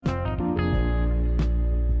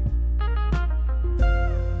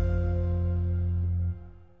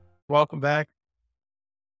Welcome back.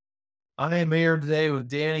 I am here today with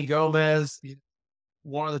Danny Gomez,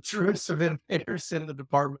 one of the truest of innovators in the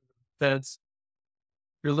Department of Defense.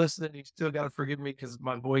 If you're listening, you still got to forgive me because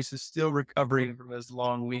my voice is still recovering from this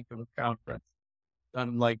long week of a conference.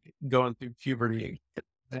 I'm like going through puberty,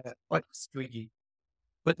 like squeaky.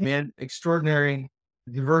 But man, extraordinary,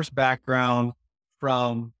 diverse background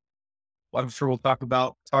from, well, I'm sure we'll talk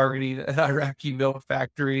about targeting an Iraqi milk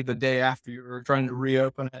factory the day after you were trying to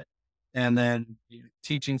reopen it, and then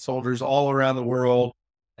teaching soldiers all around the world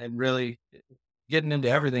and really getting into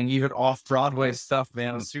everything, even off Broadway stuff,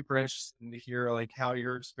 man. It's super interesting to hear like how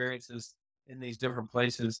your experiences in these different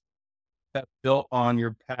places have built on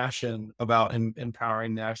your passion about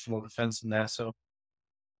empowering national defense and that. So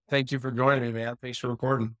thank you for joining me, man. Thanks for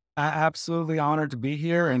recording. Absolutely honored to be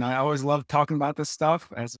here. And I always love talking about this stuff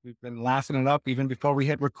as we've been laughing it up even before we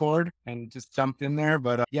hit record and just jumped in there.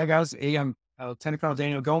 But yeah, guys, hey, I'm Lieutenant Colonel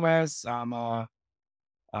Daniel Gomez. I'm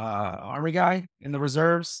Army guy in the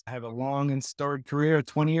reserves. I have a long and storied career,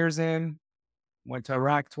 20 years in, went to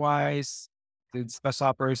Iraq twice, did special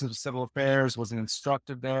operations with civil affairs, was an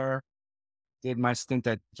instructor there, did my stint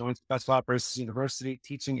at Joint Special Operations University,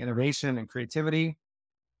 teaching innovation and creativity.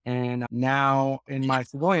 And now in my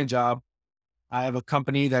civilian job, I have a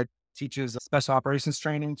company that teaches special operations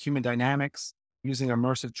training, human dynamics, using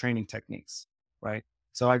immersive training techniques, right?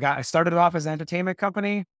 So I started off as an entertainment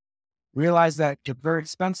company, realized that it's very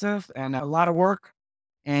expensive and a lot of work,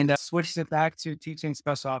 and switched it back to teaching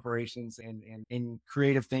special operations and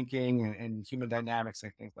creative thinking and human dynamics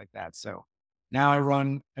and things like that. So now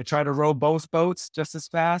I try to row both boats just as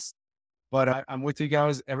fast, but I'm with you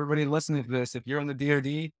guys. Everybody listening to this, if you're in the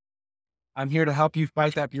DoD, I'm here to help you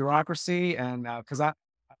fight that bureaucracy, and because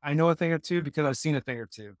I know a thing or two because I've seen a thing or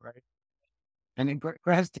two, right? And then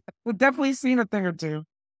Greg's definitely seen a thing or two.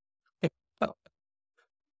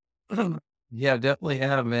 Yeah, definitely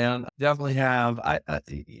have, man. Definitely have.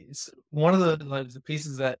 It's one of the, like, the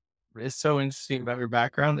pieces that is so interesting about your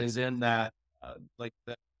background is in that, like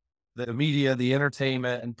the media, the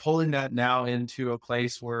entertainment, and pulling that now into a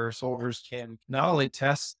place where soldiers can not only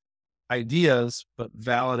test ideas but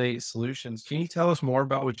validate solutions. Can you tell us more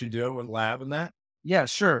about what you do with lab and that? Yeah,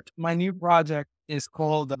 sure. My new project is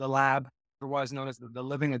called the Lab, otherwise known as the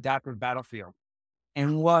Living Adaptive Battlefield.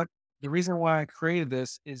 And what the reason why I created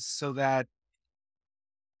this is so that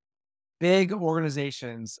big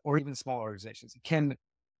organizations or even small organizations can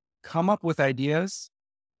come up with ideas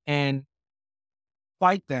and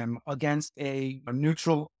fight them against a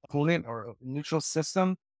neutral opponent or a neutral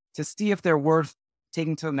system to see if they're worth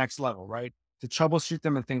taking to the next level, right? To troubleshoot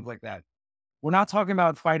them and things like that. We're not talking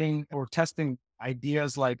about fighting or testing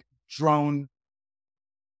ideas like drone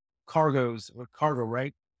cargoes or cargo,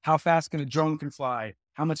 right? How fast can a drone can fly?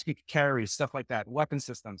 How much it can carry? Stuff like that. Weapon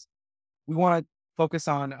systems. We want to focus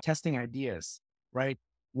on testing ideas, right?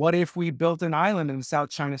 What if we built an island in the South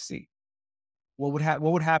China Sea? What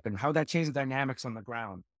would happen? How would that change the dynamics on the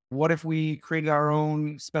ground? What if we created our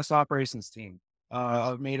own special operations team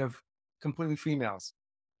made of completely females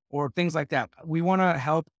or things like that? We want to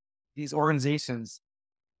help these organizations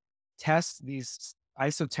test these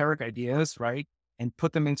esoteric ideas, right? And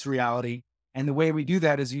put them into reality. And the way we do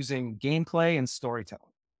that is using gameplay and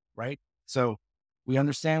storytelling, right? So we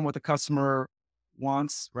understand what the customer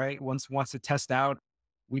wants, right? Wants to test out.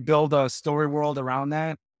 We build a story world around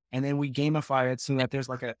that, and then we gamify it so that there's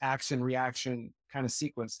like an action reaction kind of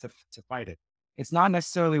sequence to fight it. It's not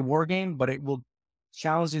necessarily a war game, but it will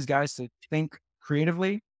challenge these guys to think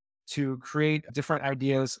creatively to create different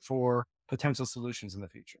ideas for potential solutions in the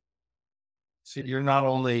future. So you're not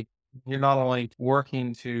only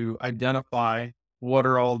working to identify what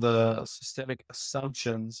are all the systemic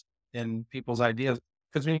assumptions in people's ideas,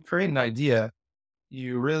 because when you create an idea,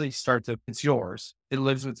 you really start to, it's yours. It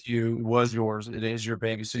lives with you, it was yours, it is your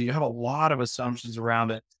baby. So you have a lot of assumptions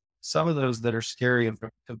around it. Some of those that are scary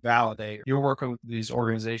to validate. You're working with these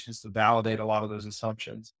organizations to validate a lot of those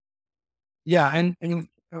assumptions. Yeah, and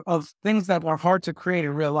of things that are hard to create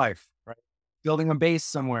in real life, right? Building a base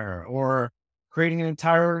somewhere or creating an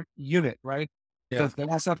entire unit, right? Yeah. The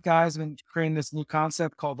SF guys have been creating this new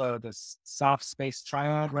concept called the soft space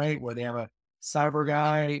triad, right? Where they have a cyber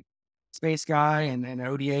guy, space guy, and an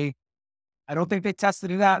ODA. I don't think they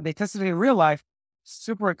tested it out. They tested it in real life.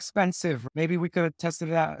 Super expensive. Maybe we could have tested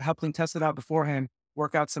it out, helped them test it out beforehand,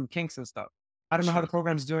 work out some kinks and stuff. I don't know how the Sure.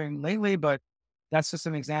 program's doing lately, but that's just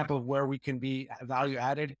an example of where we can be value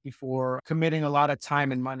added before committing a lot of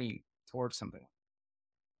time and money towards something.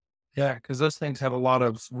 Yeah, because those things have a lot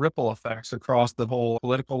of ripple effects across the whole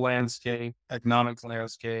political landscape, economic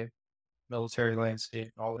landscape, military landscape,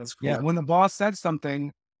 all that's Yeah, cool. when the boss said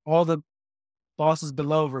something, all the bosses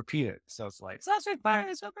below repeat it. So it's like, subject fire,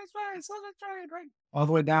 subject fire, subject fire, right? All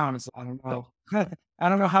the way down. It's, I don't know. I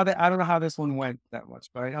don't know how this one went that much,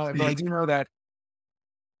 but I do know that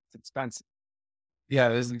it's expensive. Yeah,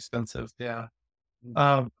 it is expensive. Yeah.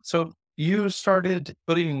 Mm. So you started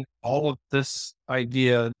putting all of this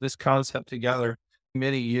idea, this concept together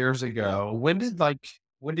many years ago. When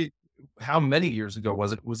did, how many years ago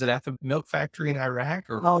was it? Was it at the milk factory in Iraq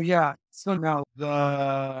or? Oh yeah. So now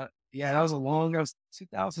that was that was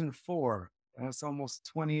 2004. That's almost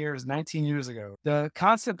 20 years, 19 years ago. The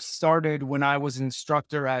concept started when I was an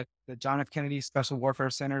instructor at the John F. Kennedy Special Warfare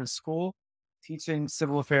Center in school, teaching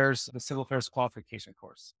civil affairs, the civil affairs qualification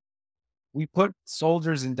course. We put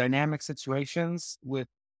soldiers in dynamic situations with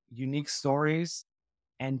unique stories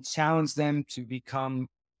and challenge them to become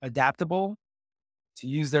adaptable, to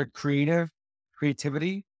use their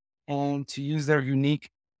creativity, and to use their unique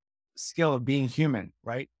skill of being human,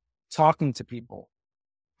 right? Talking to people,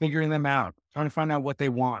 figuring them out, trying to find out what they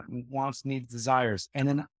want, wants, needs, desires, and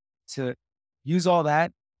then to use all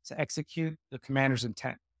that to execute the commander's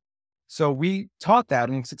intent. So we taught that,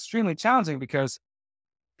 and it's extremely challenging because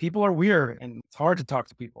people are weird and it's hard to talk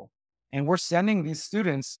to people. And we're sending these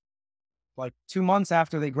students like 2 months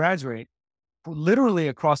after they graduate, literally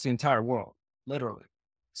across the entire world, literally.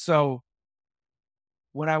 So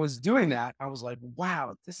when I was doing that, I was like,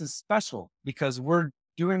 wow, this is special because we're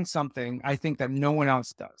doing something I think that no one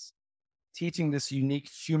else does, teaching this unique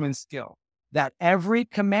human skill that every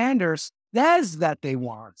commander says that they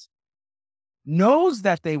want, knows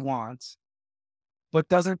that they want, but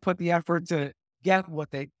doesn't put the effort to get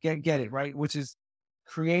what they get it, right? Which is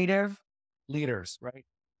creative leaders, right?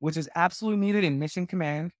 Which is absolutely needed in mission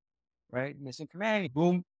command, right? Mission command,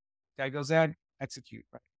 boom, guy goes out, execute,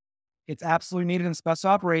 right? It's absolutely needed in special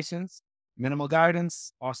operations, minimal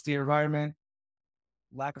guidance, austere environment,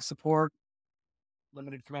 lack of support,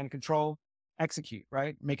 limited command and control, execute,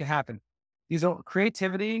 right? Make it happen. These are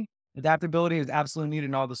creativity, adaptability is absolutely needed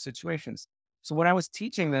in all those situations. So when I was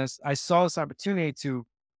teaching this, I saw this opportunity to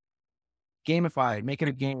gamify it, make it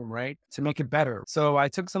a game, right? To make it better. So I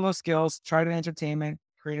took some of those skills, tried an entertainment,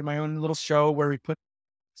 created my own little show where we put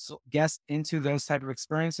guests into those type of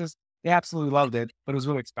experiences. They absolutely loved it, but it was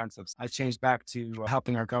really expensive. I changed back to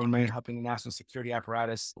helping our government, helping the national security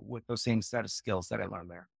apparatus with those same set of skills that I learned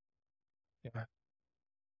there. Yeah.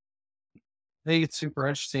 I think it's super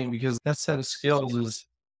interesting because that set of skills is,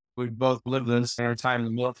 we both lived this in our time in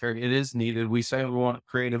the military. It is needed. We say we want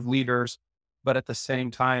creative leaders, but at the same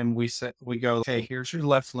time, we go, okay, here's your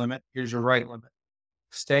left limit, here's your right limit.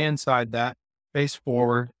 Stay inside that, face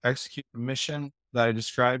forward, execute the mission that I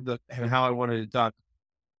described and how I wanted it done.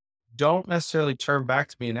 Don't necessarily turn back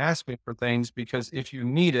to me and ask me for things because if you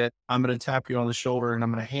need it, I'm going to tap you on the shoulder and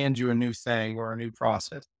I'm going to hand you a new thing or a new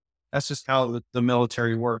process. That's just how the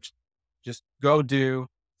military works. Just go do,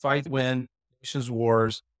 fight, win, nations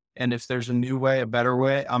wars. And if there's a new way, a better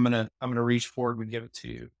way, I'm going to reach forward and give it to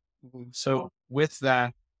you. So with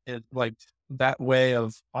that, like that way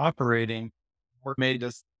of operating, we're made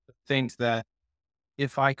us think that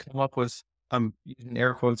if I come up with, using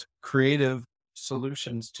air quotes, creative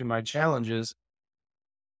solutions to my challenges,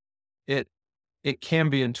 it it can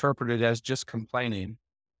be interpreted as just complaining.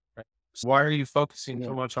 Right? So why are you focusing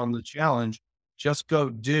so much on the challenge? Just go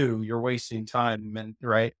do. You're wasting time, and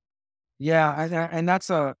right. Yeah, and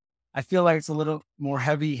I feel like it's a little more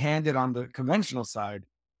heavy-handed on the conventional side,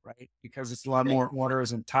 right? Because it's a lot more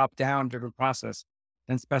orders and top-down driven process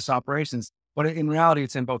than special operations. But in reality,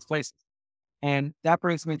 it's in both places. And that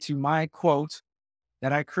brings me to my quote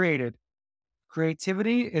that I created.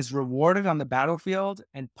 Creativity is rewarded on the battlefield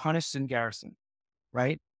and punished in garrison,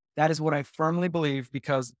 right? That is what I firmly believe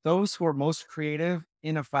because those who are most creative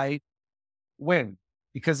in a fight win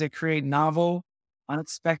because they create novel,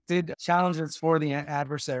 unexpected challenges for the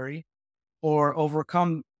adversary or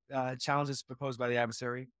overcome challenges proposed by the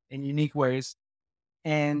adversary in unique ways.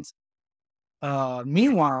 And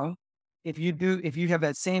meanwhile, if you have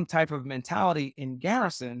that same type of mentality in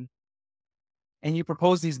garrison and you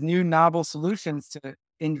propose these new novel solutions to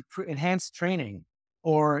enhance training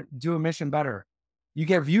or do a mission better, you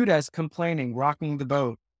get viewed as complaining, rocking the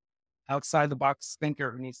boat, outside the box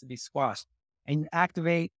thinker who needs to be squashed. And you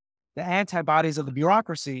activate the antibodies of the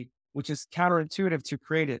bureaucracy, which is counterintuitive to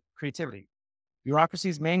creativity.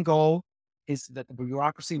 Bureaucracy's main goal is that the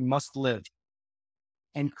bureaucracy must live.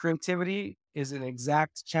 And creativity is an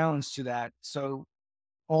exact challenge to that. So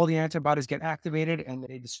all the antibodies get activated and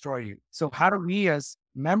they destroy you. So how do we as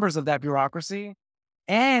members of that bureaucracy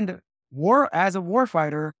and as a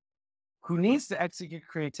warfighter who needs to execute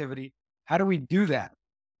creativity, how do we do that?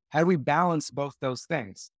 How do we balance both those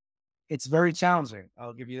things? It's very challenging.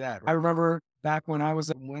 I'll give you that. I remember back when I was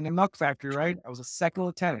in a milk factory, right? I was a second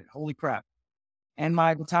lieutenant. Holy crap. And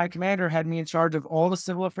my battalion commander had me in charge of all the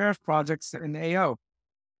civil affairs projects in the AO.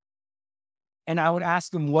 And I would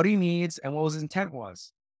ask him what he needs and what his intent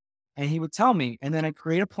was. And he would tell me, and then I'd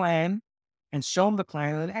create a plan and show him the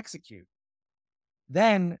plan and then execute.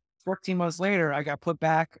 Then 14 months later, I got put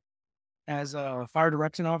back as a fire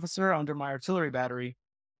direction officer under my artillery battery.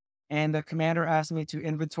 And the commander asked me to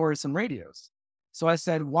inventory some radios. So I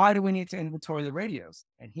said, why do we need to inventory the radios?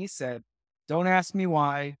 And he said, don't ask me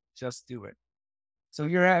why, just do it. So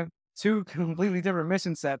you have two completely different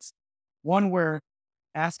mission sets. One where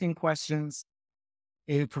asking questions,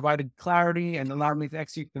 it provided clarity and allowed me to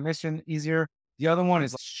execute the mission easier. The other one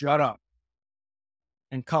is shut up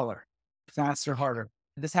and color, faster, harder.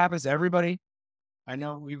 This happens to everybody. I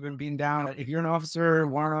know we've been beaten down. If you're an officer,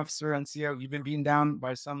 warrant officer, NCO, you've been beaten down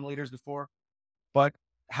by some leaders before. But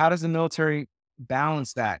how does the military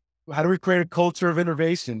balance that? How do we create a culture of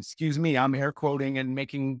innovation? Excuse me, I'm air quoting and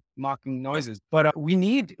making mocking noises. But we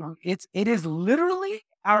need it is literally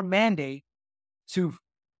our mandate to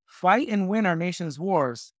fight and win our nation's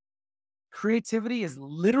wars. Creativity is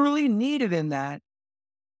literally needed in that,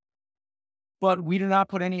 but we do not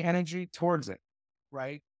put any energy towards it,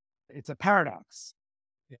 right? It's a paradox.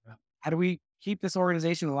 Yeah. How do we keep this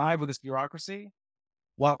organization alive with this bureaucracy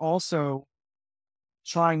while also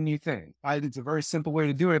trying new things? It's a very simple way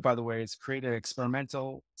to do it, by the way, is create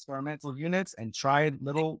experimental units and try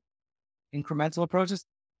little incremental approaches.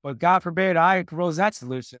 But God forbid I propose that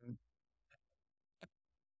solution.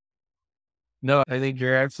 No, I think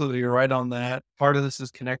you're absolutely right on that. Part of this is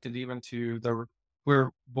connected even to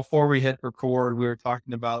before we hit record, we were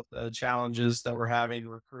talking about the challenges that we're having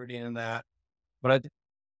recruiting and that. But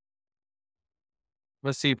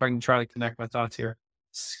let's see if I can try to connect my thoughts here.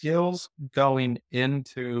 Skills going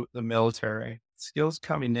into the military, skills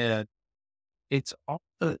coming in, it's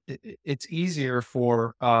easier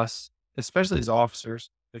for us, especially as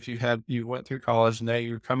officers. If you went through college and now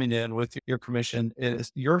you're coming in with your commission,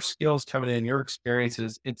 it's your skills coming in, your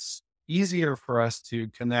experiences. It's easier for us to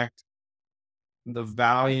connect the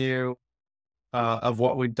value of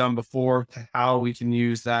what we've done before to how we can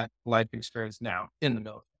use that life experience now in the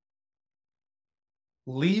military.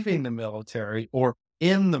 Leaving the military or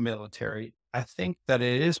in the military, I think that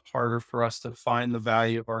it is harder for us to find the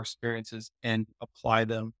value of our experiences and apply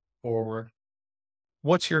them forward.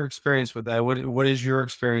 What's your experience with that? What is your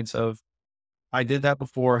experience of I did that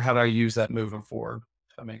before, how do I use that moving forward?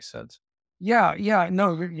 If that makes sense. Yeah, yeah.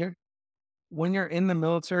 No, you're when you're in the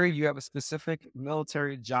military, you have a specific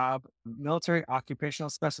military job, military occupational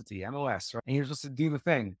specialty, MOS, right? And you're supposed to do the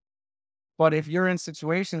thing. But if you're in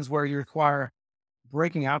situations where you require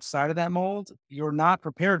breaking outside of that mold, you're not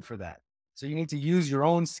prepared for that. So you need to use your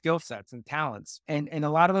own skill sets and talents. And a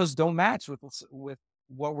lot of those don't match with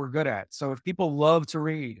what we're good at. So if people love to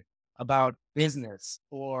read about business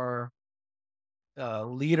or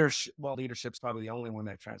leadership, well, leadership's probably the only one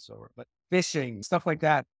that transfers over, but fishing, stuff like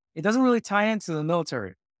that, it doesn't really tie into the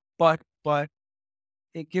military, but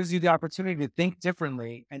it gives you the opportunity to think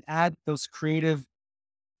differently and add those creative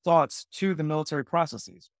thoughts to the military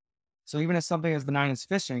processes. So even as something as benign as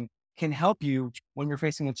fishing can help you when you're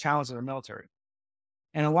facing a challenge in the military.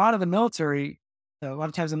 And a lot of times in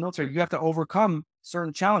the military, you have to overcome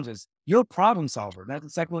certain challenges. You're a problem solver. That's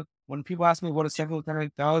exactly when people ask me what a second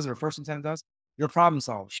lieutenant does or first lieutenant does, you're a problem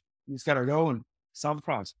solver. You just got to go and solve the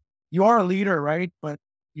problems. You are a leader, right? But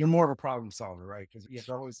you're more of a problem solver, right? Because you have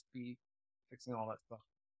to always be fixing all that stuff.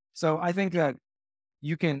 So I think that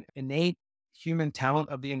you can innate human talent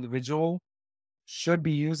of the individual should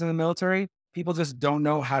be used in the military. People just don't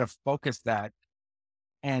know how to focus that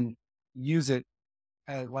and use it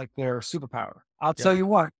as like their superpower. I'll tell you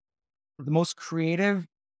what, the most creative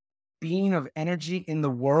being of energy in the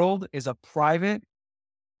world is a private,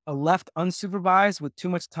 a left unsupervised with too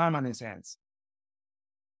much time on his hands,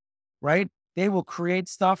 right? They will create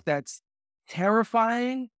stuff that's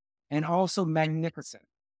terrifying and also magnificent,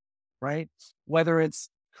 right? Whether it's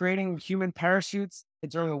creating human parachutes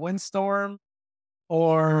during a windstorm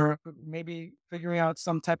or maybe figuring out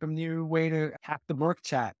some type of new way to hack the Merc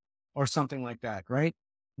chat or something like that, right?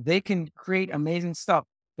 They can create amazing stuff.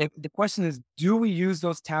 The question is, do we use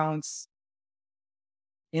those talents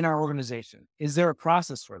in our organization? Is there a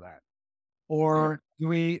process for that? Or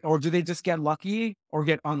do they just get lucky or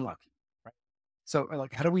get unlucky? Right. So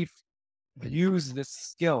like, how do we use this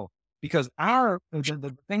skill? Because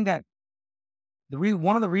the thing that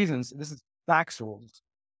one of the reasons this is factual,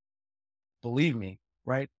 believe me,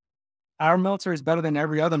 right? Our military is better than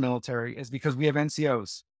every other military is because we have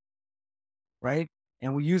NCOs, right?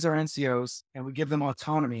 and we use our NCOs and we give them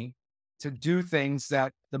autonomy to do things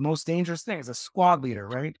that the most dangerous thing is a squad leader,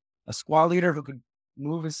 right? A squad leader who could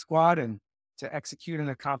move his squad and to execute and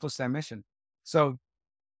accomplish that mission. So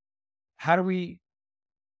how do we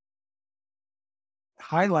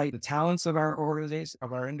highlight the talents of our organization,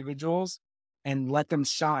 of our individuals, and let them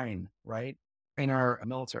shine, right? In our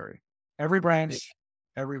military, every branch,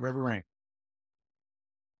 every rank.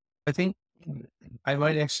 I think I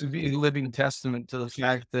might actually be a living testament to the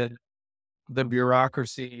fact that the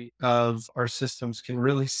bureaucracy of our systems can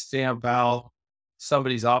really stamp out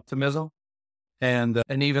somebody's optimism and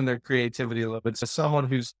even their creativity a little bit. So someone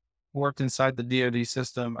who's worked inside the DoD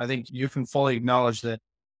system, I think you can fully acknowledge that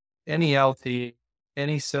any LT,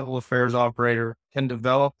 any civil affairs operator can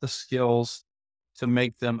develop the skills to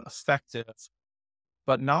make them effective,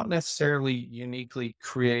 but not necessarily uniquely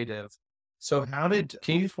creative. So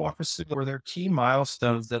can you walk us through, were there key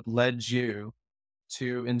milestones that led you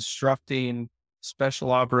to instructing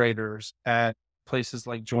special operators at places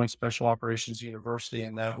like Joint Special Operations University?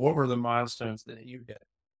 And that, what were the milestones that you hit?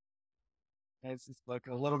 It's like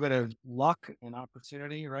a little bit of luck and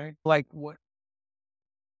opportunity, right? Like what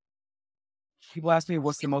people ask me,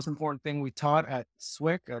 what's the most important thing we taught at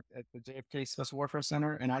SWIC, at the JFK Special Warfare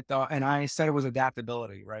Center? And I said it was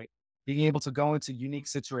adaptability, right? Being able to go into unique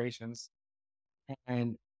situations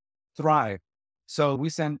and thrive. So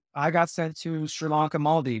I got sent to Sri Lanka,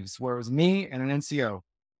 Maldives, where it was me and an NCO.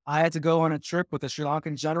 I had to go on a trip with a Sri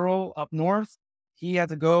Lankan general up north. He had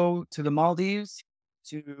to go to the Maldives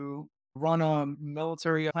to run a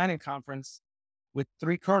military planning conference with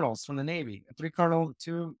 3 colonels from the Navy,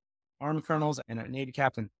 2 Army colonels, and a Navy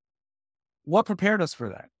captain. What prepared us for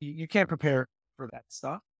that? You can't prepare for that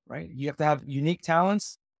stuff, right? You have to have unique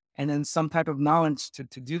talents and then some type of knowledge to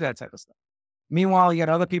do that type of stuff. Meanwhile, you got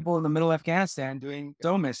other people in the middle of Afghanistan doing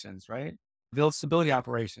DOE missions, right? Village stability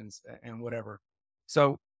operations and whatever.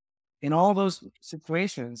 So in all those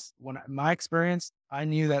situations, my experience, I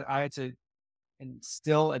knew that I had to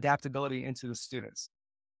instill adaptability into the students.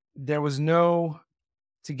 There was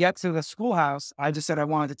to get to the schoolhouse, I just said I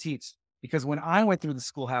wanted to teach because when I went through the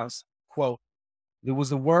schoolhouse, quote, it was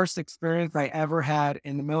the worst experience I ever had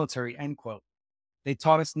in the military, end quote. They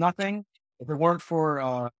taught us nothing. If it weren't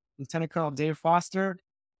for Lieutenant Colonel Dave Foster,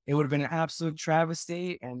 it would have been an absolute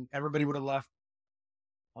travesty and everybody would have left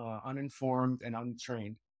uninformed and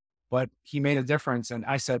untrained. But he made a difference. And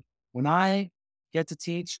I said, when I get to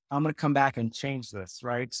teach, I'm going to come back and change this,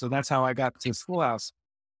 right? So that's how I got to the schoolhouse.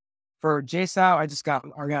 For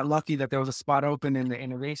JSOW, I got lucky that there was a spot open in the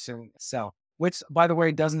innovation cell, which, by the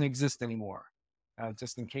way, doesn't exist anymore.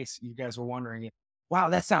 Just in case you guys were wondering, wow,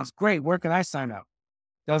 that sounds great. Where can I sign up?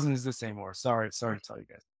 Doesn't exist anymore. Sorry to tell you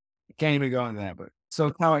guys. I can't even go into that, but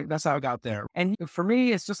that's how I got there. And for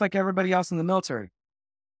me, it's just like everybody else in the military.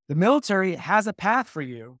 The military has a path for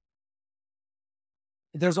you.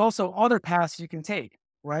 There's also other paths you can take,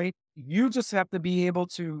 right? You just have to be able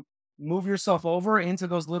to move yourself over into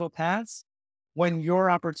those little paths when your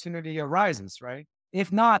opportunity arises, right?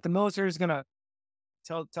 If not, the military is going to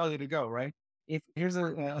tell you to go, right? Here's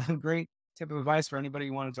a great tip of advice for anybody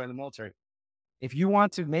who want to join the military. If you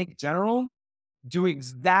want to make general, do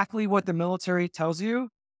exactly what the military tells you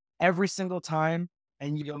every single time,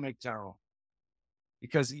 and you'll make general.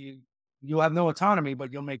 Because you'll have no autonomy,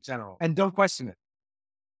 but you'll make general. And don't question it.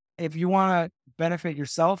 If you want to benefit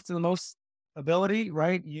yourself to the most ability,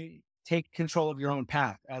 right, you take control of your own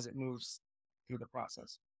path as it moves through the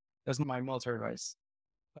process. That's my military advice.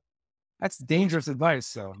 That's dangerous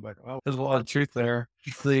advice, though. But there's a lot of truth there.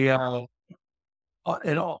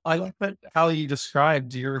 I like how you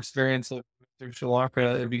described your experience through Sri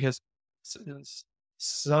Lanka because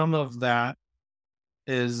some of that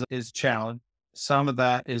is challenge, some of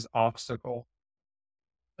that is obstacle.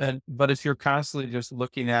 But if you're constantly just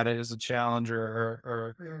looking at it as a challenge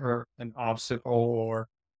or an obstacle or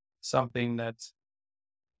something that's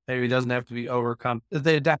maybe doesn't have to be overcome,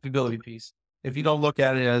 the adaptability piece. If you don't look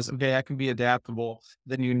at it as, okay, I can be adaptable,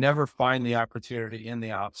 then you never find the opportunity in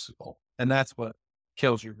the obstacle. And that's what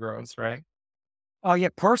kills your growth, right? Oh, yeah.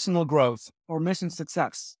 Personal growth or mission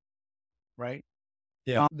success, right?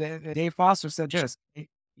 Yeah. Dave Foster said this,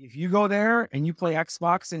 if you go there and you play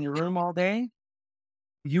Xbox in your room all day,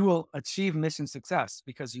 you will achieve mission success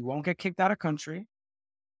because you won't get kicked out of country,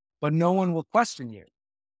 but no one will question you.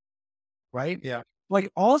 Right? Yeah.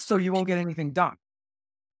 Like also you won't get anything done.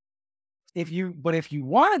 If you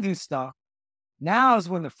want to do stuff, now is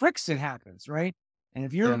when the friction happens, right? And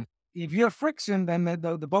if you have friction, then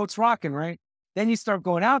the boat's rocking, right? Then you start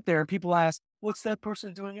going out there and people ask, what's that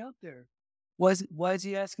person doing out there? Why is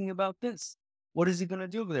he asking about this? What is he going to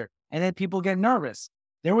do over there? And then people get nervous.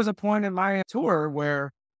 There was a point in my tour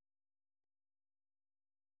where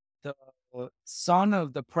the son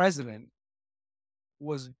of the president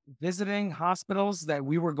was visiting hospitals that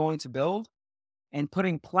we were going to build and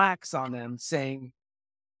putting plaques on them saying,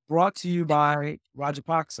 brought to you by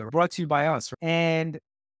Rajapaksa, brought to you by us. And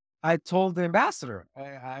I told the ambassador,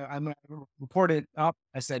 I reported up.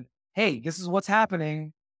 I said, hey, this is what's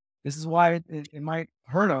happening. This is why it might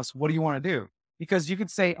hurt us. What do you want to do? Because you could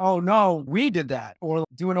say, oh, no, we did that, or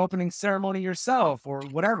do an opening ceremony yourself, or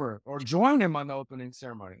whatever, or join him on the opening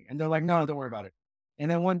ceremony. And they're like, no, don't worry about it. And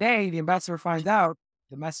then one day the ambassador finds out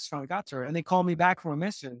the message finally got to her, and they call me back from a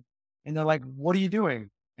mission. And they're like, what are you doing?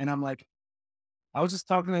 And I'm like, I was just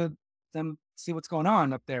talking to them, see what's going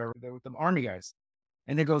on up there with the army guys.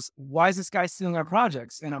 And it goes, why is this guy stealing our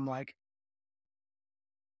projects? And I'm like,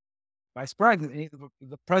 Vice President,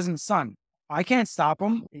 the president's son. I can't stop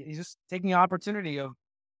him. He's just taking the opportunity of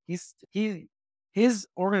his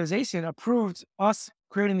organization approved us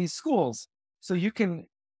creating these schools. So you can,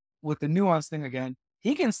 with the nuance thing again,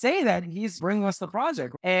 he can say that he's bringing us the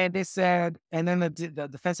project. And they said, and then the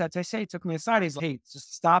defense attaché took me aside. He's like, hey,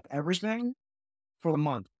 just stop everything for a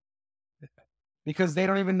month because they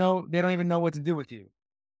don't even know what to do with you.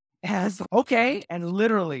 And I was like, okay. And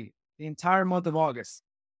literally the entire month of August,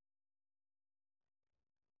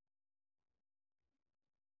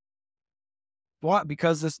 what?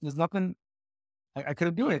 Because there's nothing I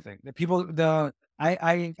couldn't do anything. The people,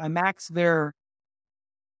 I max their,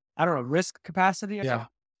 I don't know, risk capacity. Yeah.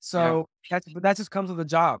 So but that just comes with the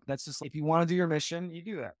job. That's just, if you want to do your mission, you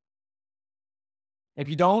do that. If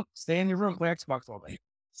you don't, stay in your room, play Xbox all day.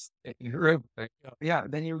 Yeah,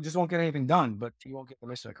 then you just won't get anything done, but you won't get the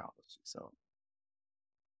mission accomplished. So,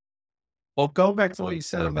 Well, go back to what you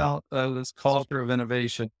said about this culture of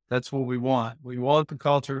innovation. That's what we want. We want the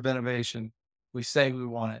culture of innovation. We say we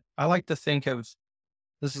want it. I like to think of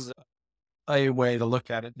this is a way to look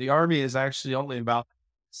at it. The Army is actually only about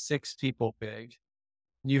 6 people big.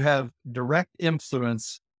 You have direct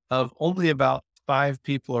influence of only about 5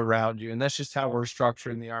 people around you. And that's just how we're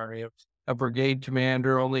structured in the Army. A brigade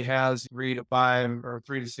commander only has 3 to 5 or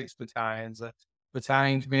 3 to 6 battalions. A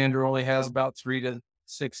battalion commander only has about 3 to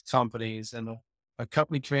 6 companies. And a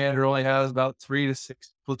company commander only has about 3 to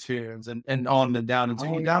 6 platoons and on and down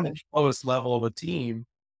until you down to the lowest level of a team,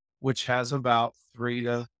 which has about 3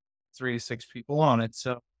 to 6 people on it.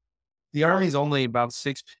 So the Army is only about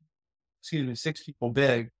 6 people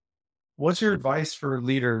big. What's your advice for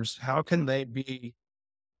leaders? How can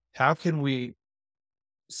we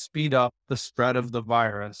speed up the spread of the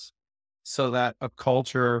virus so that a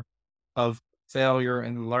culture of failure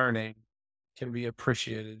and learning can be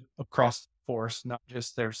appreciated across the force, not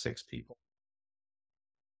just their 6 people?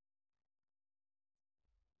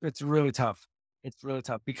 it's really tough. It's really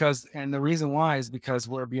tough because, and the reason why is because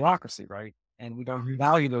we're a bureaucracy, right? And we don't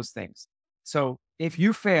value those things. So if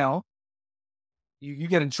you fail, you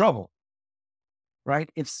get in trouble, right?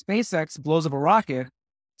 If SpaceX blows up a rocket,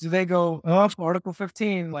 do they go, oh, Article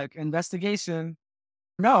 15, like investigation?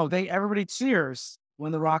 No, everybody cheers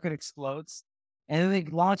when the rocket explodes and then they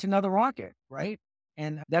launch another rocket, right?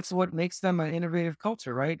 And that's what makes them an innovative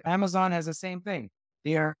culture, right? Amazon has the same thing.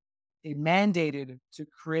 They are mandated to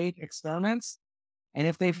create experiments. And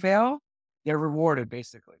if they fail, they're rewarded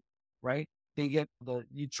basically, right? They get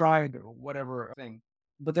you tried or whatever thing,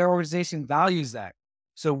 but their organization values that.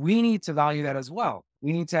 So we need to value that as well.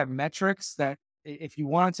 We need to have metrics that if you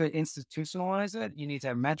want to institutionalize it, you need to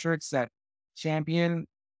have metrics that champion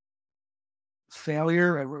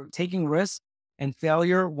failure, taking risks and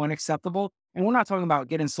failure when acceptable. And we're not talking about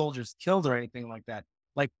getting soldiers killed or anything like that.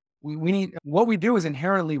 Like we need, what we do is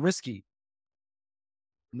inherently risky.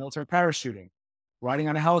 Military parachuting, riding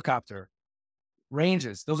on a helicopter,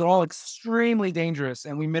 ranges, those are all extremely dangerous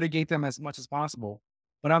and we mitigate them as much as possible.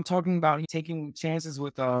 But I'm talking about taking chances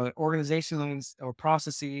with organizations or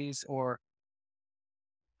processes or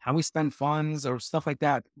how we spend funds or stuff like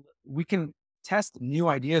that. We can test new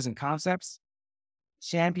ideas and concepts,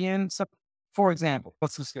 champion stuff. For example,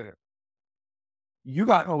 let's just go here. You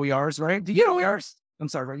got OERs, right? Do you get OERs? I'm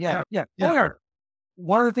sorry, right? Yeah. OER.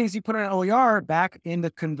 One of the things you put in an OER back in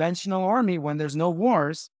the conventional army when there's no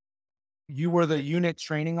wars, you were the unit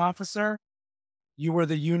training officer. You were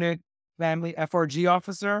the unit family FRG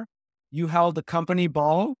officer. You held the company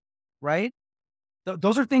ball, right?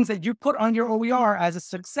 Those are things that you put on your OER as a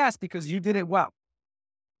success because you did it well.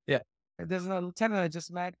 Yeah. There's a lieutenant I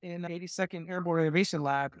just met in 82nd Airborne Innovation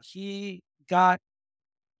Lab. He got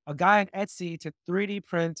a guy on Etsy to 3D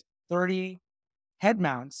print 30 head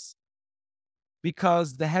mounts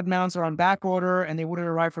because the head mounts are on back order and they wouldn't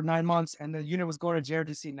arrive for 9 months and the unit was going to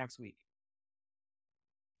JRDC next week.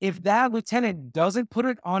 If that lieutenant doesn't put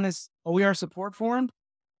it on his OER support form,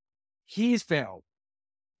 he's failed.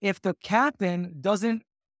 If the captain doesn't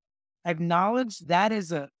acknowledge that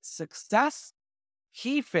is a success,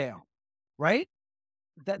 he failed, right?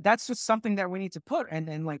 That's just something that we need to put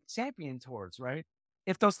and like champion towards, right?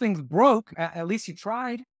 If those things broke, at least you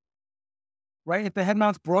tried, right? If the head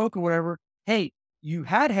mounts broke or whatever, hey, you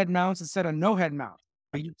had head mounts instead of no head mount.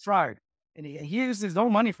 You tried, and he used his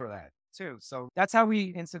own money for that too. So that's how we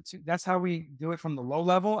institute. That's how we do it from the low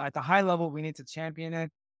level. At the high level, we need to champion it.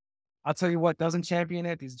 I'll tell you what doesn't champion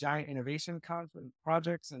it: these giant innovation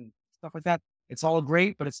projects and stuff like that. It's all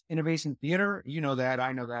great, but it's innovation theater. You know that.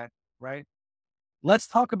 I know that, right? Let's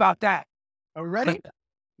talk about that. Are we ready? Are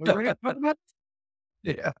we ready to talk about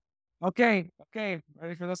it? Yeah. Okay. Okay.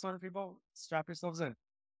 Ready for this one, people? Strap yourselves in.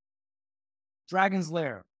 Dragon's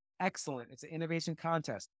Lair. Excellent. It's an innovation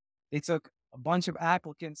contest. They took a bunch of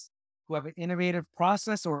applicants who have an innovative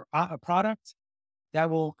process or a product that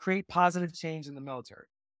will create positive change in the military.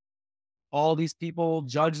 All these people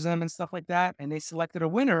judge them and stuff like that. And they selected a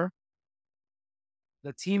winner,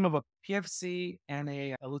 the team of a PFC and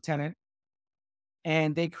a lieutenant.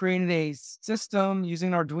 And they created a system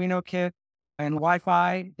using an Arduino kit and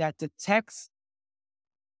Wi-Fi that detects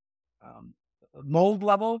mold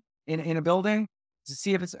level in a building to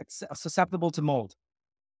see if it's susceptible to mold.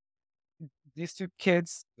 These two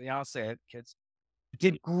kids, I'll say it, kids,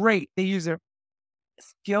 did great. They used their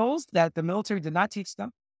skills that the military did not teach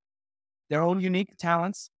them, their own unique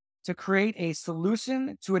talents, to create a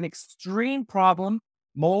solution to an extreme problem.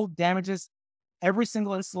 Mold damages every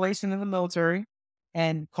single installation in the military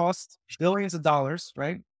and costs billions of dollars,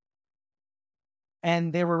 right?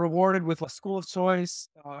 And they were rewarded with a school of choice,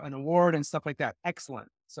 an award, and stuff like that. Excellent.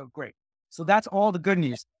 So great. So that's all the good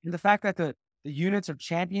news. And the fact that the units are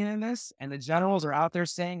championing this and the generals are out there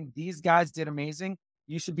saying, these guys did amazing.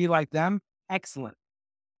 You should be like them. Excellent.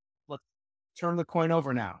 Let's turn the coin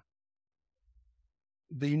over now.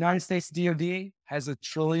 The United States DoD has $1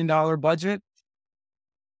 trillion budget.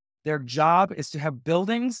 Their job is to have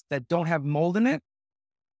buildings that don't have mold in it.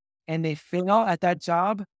 And they fail at that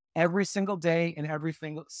job every single day in every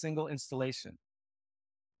single installation.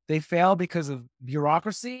 They fail because of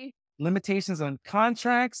bureaucracy, limitations on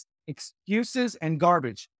contracts, excuses, and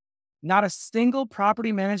garbage. Not a single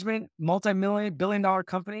property management, multi-million, billion-dollar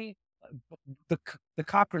company, the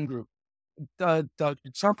Cochrane Group, the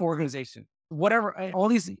Trump Organization, whatever, all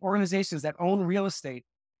these organizations that own real estate,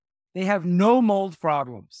 they have no mold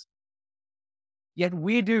problems. Yet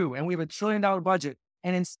we do, and we have $1 trillion budget.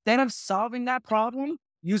 And instead of solving that problem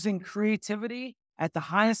using creativity at the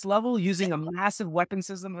highest level, using a massive weapon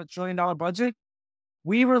system of $1 trillion budget,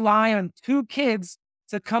 we rely on two kids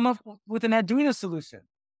to come up with an Arduino solution.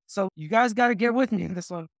 So you guys got to get with me in this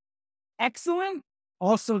one. Excellent,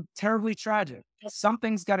 also terribly tragic.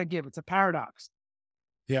 Something's got to give. It's a paradox.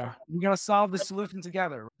 Yeah. We got to solve the solution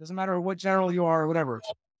together. Doesn't matter what general you are or whatever.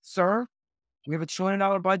 Sir, we have $1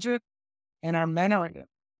 trillion budget, and our men are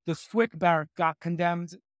the Swick barrack got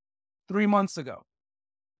condemned 3 months ago.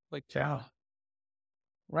 Like cow.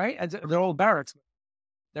 Right? They're old barracks.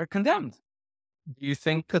 They're condemned. Do you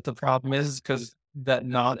think that the problem is because that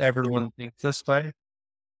not everyone thinks this way?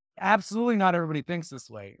 Absolutely not everybody thinks this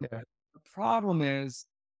way. Yeah. The problem is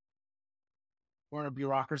we're in a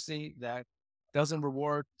bureaucracy that doesn't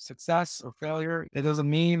reward success or failure. It doesn't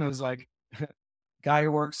mean it was like guy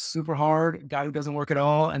who works super hard, guy who doesn't work at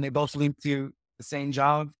all, and they both lead to the same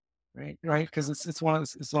job, right? Right? Because it's one of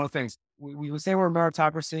the things. We would say we're a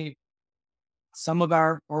meritocracy. Some of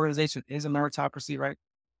our organization is a meritocracy, right?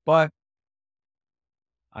 But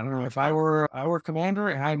I don't know, if I were commander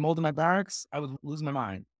and I molded my barracks, I would lose my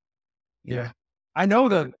mind. Yeah. I know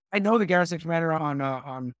the garrison commander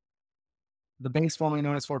on the base formerly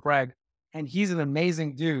known as Fort Bragg, and he's an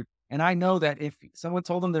amazing dude. And I know that if someone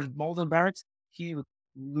told him there's mold in barracks, he would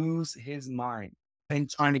lose his mind in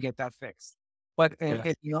trying to get that fixed. But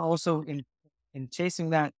also in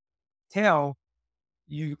chasing that tail,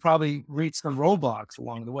 you probably reach some roadblocks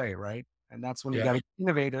along the way, right? And that's when you got to be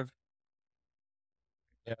innovative.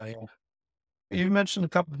 Yeah. You mentioned a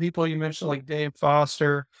couple of people. You mentioned like Dave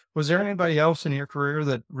Foster. Was there anybody else in your career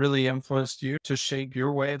that really influenced you to shape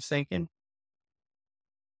your way of thinking?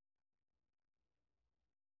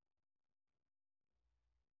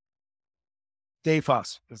 Dave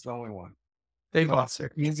Foster is the only one. Dave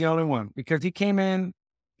Foster. He's the only one because he came in,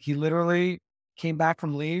 he literally came back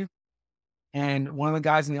from leave, and one of the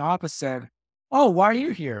guys in the office said, "Oh, why are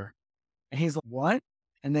you here?" And he's like, "What?"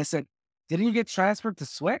 And they said, "Didn't you get transferred to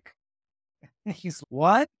SWIC?" And he's like,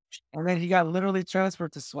 "What?" And then he got literally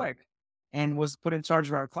transferred to SWIC and was put in charge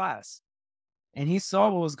of our class. And he saw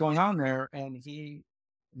what was going on there and he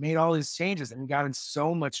made all these changes and got in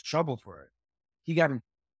so much trouble for it. He got in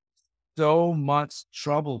so much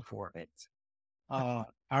trouble for it.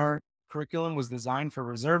 Our curriculum was designed for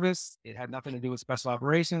reservists. It had nothing to do with special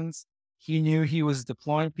operations. He knew he was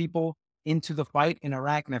deploying people into the fight in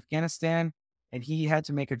Iraq and Afghanistan, and he had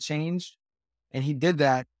to make a change. And he did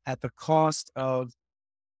that at the cost of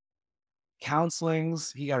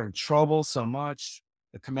counselings. He got in trouble so much.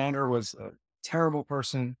 The commander was a terrible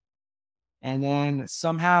person. And then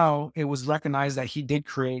somehow it was recognized that he did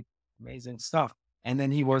create amazing stuff. And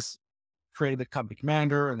then he was created the company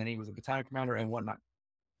commander, and then he was a battalion commander and whatnot.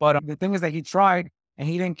 But the thing is that he tried and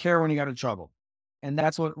he didn't care when he got in trouble. And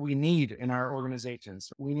that's what we need in our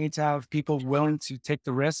organizations. We need to have people willing to take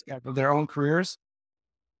the risk of their own careers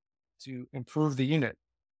to improve the unit.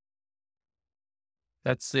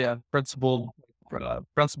 That's principled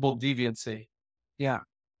deviancy. Yeah.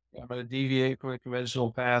 I'm going to deviate from the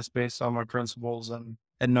conventional path based on my principles, and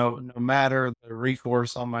no matter the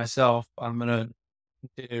recourse on myself, I'm going to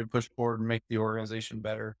continue to push forward and make the organization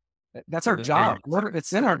better. That's our job.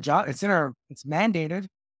 It's in our job. It's mandated,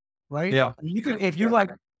 right? Yeah. You could, if you like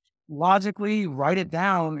logically write it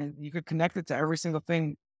down and you could connect it to every single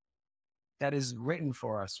thing that is written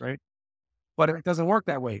for us, right? But it doesn't work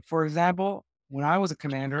that way. For example, when I was a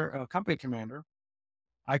company commander,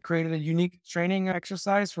 I created a unique training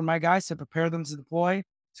exercise for my guys to prepare them to deploy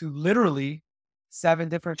to literally 7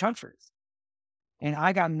 different countries. And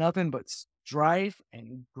I got nothing but strife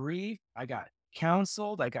and grief. I got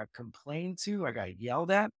counseled. I got complained to. I got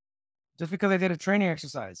yelled at just because I did a training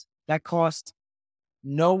exercise that cost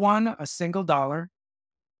no one a single dollar.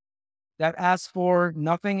 That asked for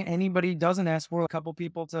nothing anybody doesn't ask for, a couple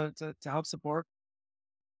people to help support.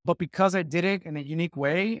 But because I did it in a unique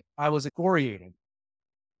way, I was excoriated.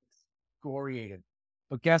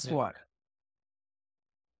 But guess what?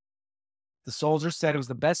 The soldiers said it was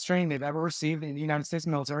the best training they've ever received in the United States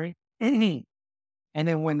military. And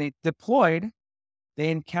then when they deployed,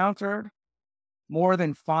 they encountered more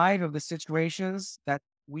than 5 of the situations that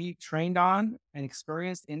we trained on and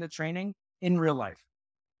experienced in the training in real life.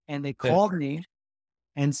 And they called me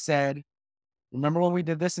and said, remember when we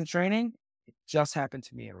did this in training? It just happened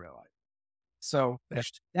to me in real life. So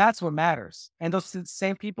that's what matters. And those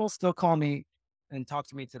same people still call me and talk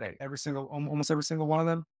to me today. Almost every single one of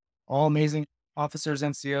them, all amazing officers,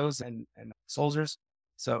 NCOs, and soldiers.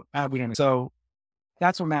 So so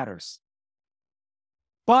that's what matters.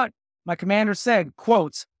 But my commander said,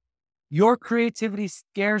 quote, "Your creativity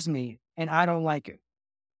scares me and I don't like it,"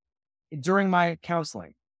 during my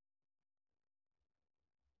counseling.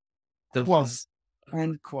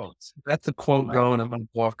 End quote. That's a quote going in my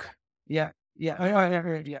book. Yeah.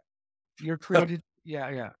 You're created.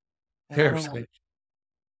 Yeah. Seriously.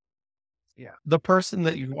 Yeah. The person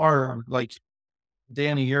that you are, like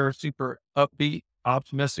Danny, you're a super upbeat,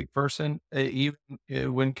 optimistic person, even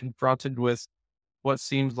when confronted with what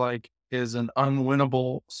seems like is an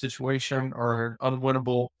unwinnable situation or an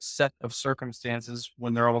unwinnable set of circumstances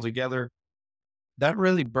when they're all together. That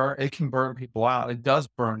really it can burn people out. It does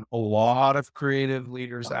burn a lot of creative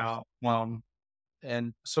leaders out.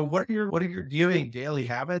 And so what are your, do you have any daily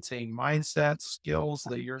habits, any mindsets, skills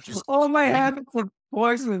that you're just, all my habits are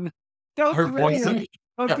poison. Don't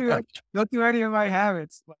do any of my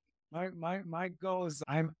habits. My goal is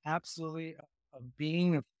I'm absolutely a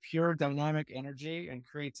being of pure dynamic energy and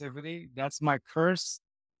creativity. That's my curse.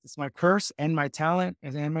 It's my curse and my talent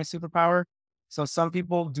and my superpower. So some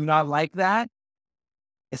people do not like that,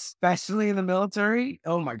 especially in the military.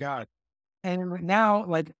 Oh my God. And now,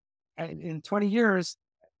 like in 20 years,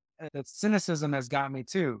 the cynicism has got me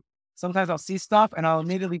too. Sometimes I'll see stuff and I'll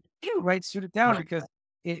immediately shoot it down because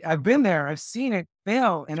I've been there. I've seen it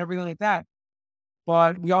fail and everything like that.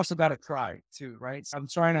 But we also got to try too, right? So I'm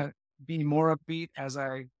trying to be more upbeat as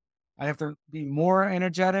I have to be more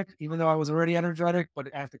energetic, even though I was already energetic, but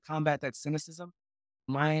I have to combat that cynicism.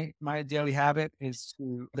 My daily habit is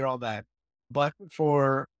to do all that. But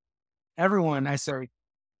for everyone, I say,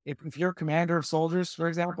 if you're a commander of soldiers, for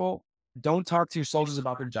example, don't talk to your soldiers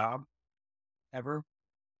about their job ever.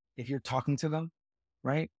 If you're talking to them,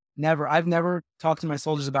 right? Never. I've never talked to my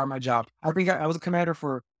soldiers about my job. I think I was a commander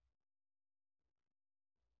for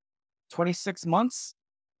 26 months.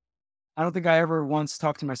 I don't think I ever once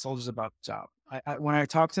talked to my soldiers about the job. When I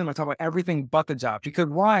talk to them, I talk about everything but the job. Because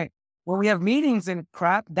why? When we have meetings and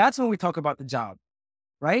crap, that's when we talk about the job,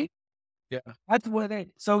 right? Yeah. That's what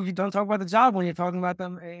so you don't talk about the job when you're talking about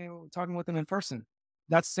them, talking with them in person.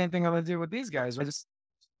 That's the same thing I'm going to do with these guys. I just,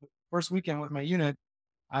 first weekend with my unit,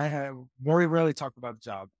 I have very rarely talked about the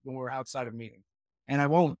job when we're outside of meeting. And I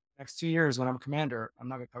won't next 2 years when I'm a commander, I'm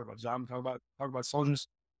not going to talk about job. I'm talk about soldiers,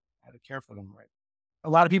 how to care for them, right? A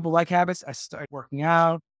lot of people like habits. I started working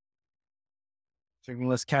out, drinking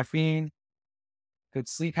less caffeine, good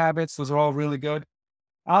sleep habits. Those are all really good.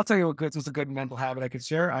 I'll tell you what's a good mental habit I could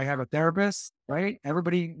share. I have a therapist, right?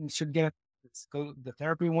 Everybody should go to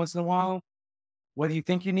therapy once in a while, whether you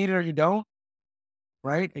think you need it or you don't,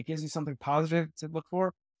 right? It gives you something positive to look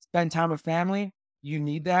for. Spend time with family. You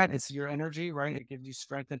need that. It's your energy, right? It gives you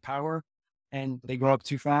strength and power. And they grow up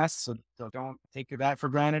too fast, so don't take that for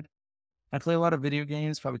granted. I play a lot of video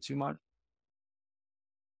games, probably too much.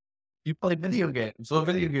 You play video games. What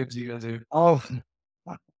video games do you guys do? Oh,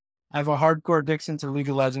 I have a hardcore addiction to League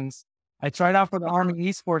of Legends. I tried out for the Army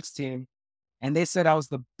esports team, and they said I was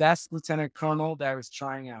the best lieutenant colonel that was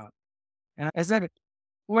trying out. And I said,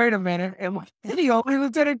 wait a minute, am I the only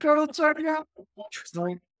lieutenant colonel trying out?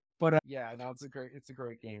 But yeah, no, it's a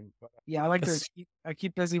great game. But yeah, I like to I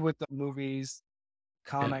keep busy with the movies,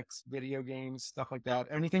 Yeah. comics, video games, stuff like that.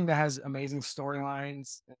 Anything that has amazing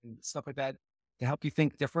storylines and stuff like that to help you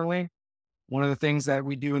think differently. One of the things that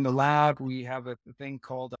we do in the lab, we have a thing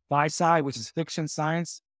called FISci, which is fiction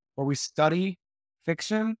science, where we study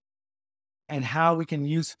fiction and how we can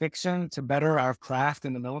use fiction to better our craft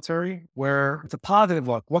in the military, where it's a positive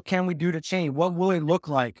look. What can we do to change? What will it look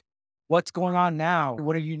like? What's going on now?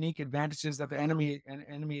 What are unique advantages that the enemy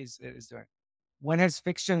is doing? When has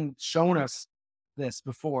fiction shown us this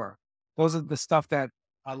before? Those are the stuff that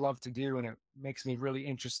I love to do, and it makes me really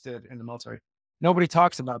interested in the military. Nobody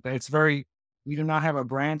talks about that. We do not have a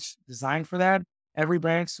branch designed for that. Every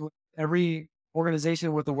branch, every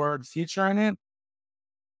organization with the word future in it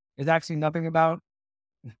is actually nothing about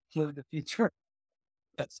the future.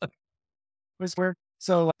 That's It's weird.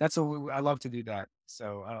 So that's I love to do that.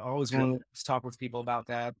 So I always want to talk with people about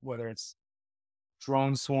that, whether it's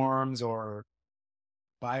drone swarms or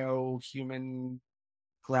biohuman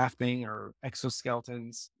grafting or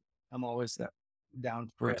exoskeletons. I'm always down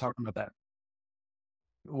for great. talking about that.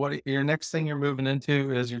 What your next thing you're moving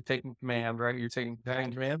into is you're taking command, right? You're taking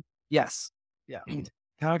battalion command. Yes. Yeah.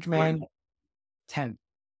 Tower What Command 10.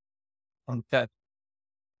 on that?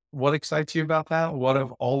 What excites you about that? What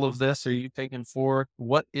of all of this are you taking forward?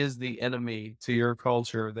 What is the enemy to your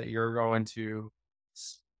culture that you're going to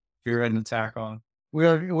fear and attack on?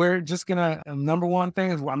 We're just gonna number one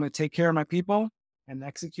thing is I'm gonna take care of my people and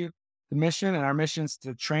execute the mission. And our mission is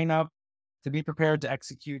to train up to be prepared to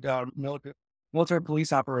execute military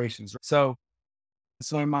police operations. So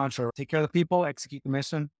that's my mantra: take care of the people, execute the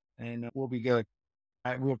mission, and we'll be good.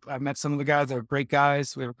 I've met some of the guys that are great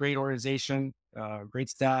guys. We have a great organization, great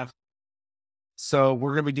staff. So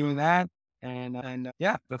we're gonna be doing that, and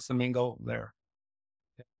yeah, that's the main goal there.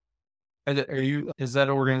 And is that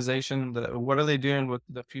organization what are they doing with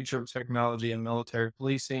the future of technology and military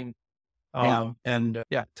policing? Yeah, And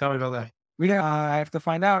yeah, tell me about that. I have to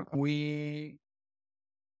find out. We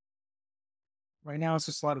right now it's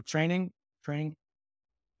just a lot of training.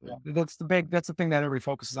 Yeah. That's the thing that everybody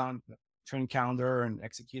focuses on: the training calendar and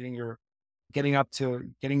getting up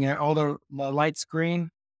to getting all the lights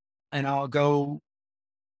green, and I'll go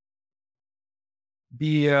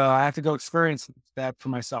I have to go experience that for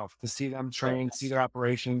myself to see them train, see their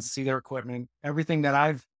operations, see their equipment, everything that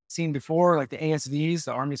I've seen before, like the ASVs,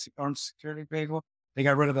 the Armed Security Vehicle. They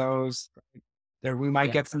got rid of those. There, we might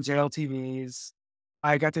Yeah. get some JLTVs.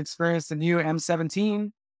 I got to experience the new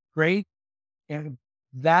M17. Great and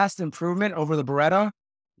vast improvement over the Beretta.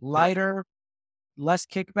 Lighter, less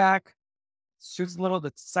kickback. Shoots a little.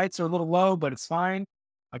 The sights are a little low, but it's fine.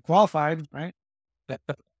 I qualified, right?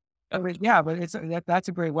 Yeah, but that's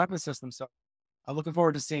a great weapon system. So I'm looking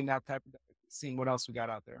forward to seeing what else we got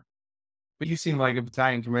out there. But you seem like a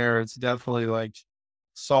battalion commander. It's definitely like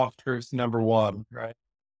soft truth number one, right?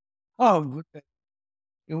 Oh,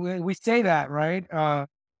 we say that, right?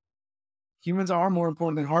 Humans are more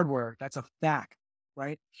important than hardware. That's a fact,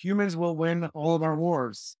 right? Humans will win all of our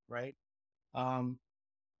wars, right? Um,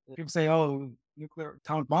 People say, "Oh, nuclear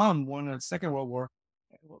atomic bomb won the Second World War."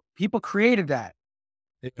 Well, people created that.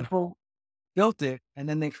 Yeah. People built it, and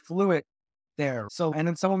then they flew it there. So, and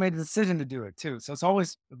then someone made the decision to do it too. So it's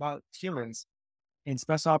always about humans in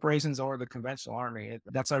special operations or the conventional army.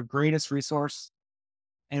 That's our greatest resource,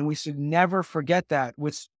 and we should never forget that.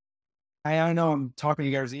 Which I know I'm talking to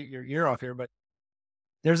you guys your ear off here, but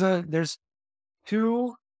there's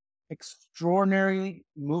two extraordinary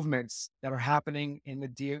movements that are happening in the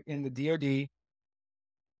DoD,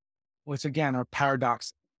 which again are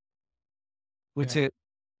paradox. Which Yeah. is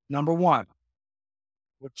number one,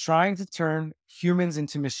 we're trying to turn humans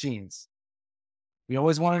into machines. We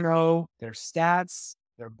always want to know their stats,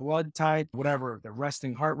 their blood type, whatever, their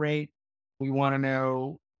resting heart rate. We want to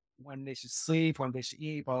know when they should sleep, when they should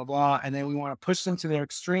eat, blah, blah, blah. And then we want to push them to their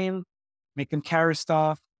extreme, make them carry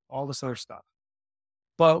stuff, all this other stuff.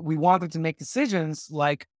 But we want them to make decisions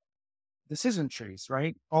like decision trees,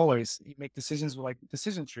 right? Always you make decisions with like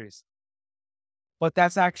decision trees. But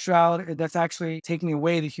that's actually taking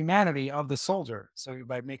away the humanity of the soldier. So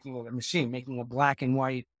by making a machine, making a black and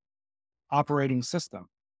white operating system,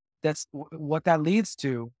 what that leads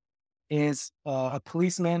to is a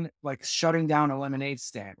policeman like shutting down a lemonade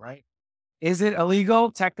stand, right? Is it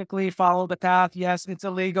illegal? Technically, follow the path. Yes, it's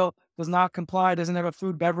illegal. Does not comply. Doesn't have a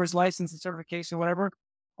food beverage license and certification, whatever.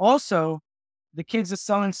 Also, the kids are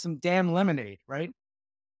selling some damn lemonade, right?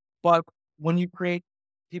 But when you create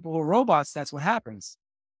people who are robots, that's what happens.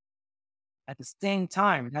 At the same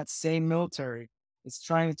time, that same military is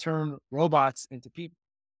trying to turn robots into people,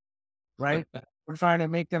 right? We're trying to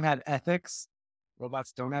make them have ethics.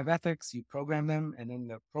 Robots don't have ethics. You program them, and then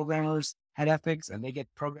the programmers had ethics, and they get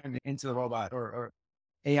programmed into the robot or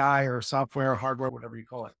AI or software or hardware, whatever you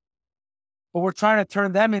call it. But we're trying to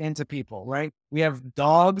turn them into people, right? We have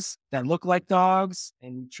dogs that look like dogs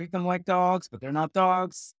and treat them like dogs, but they're not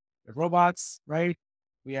dogs. They're robots, right?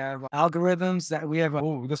 We have algorithms that we have.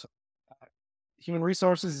 This human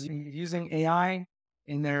resources using AI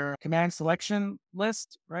in their command selection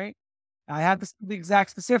list, right? I have the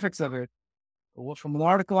exact specifics of it. But from an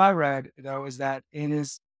article I read, though, is that it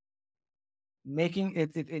is making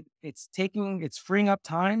it's freeing up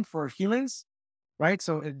time for humans, right?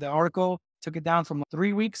 So the article took it down from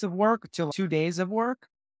 3 weeks of work to 2 days of work.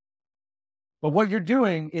 But what you're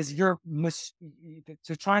doing is to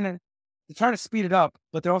trying to speed it up,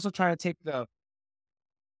 but they're also trying to take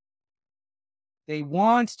they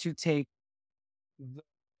want to take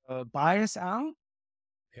the bias out.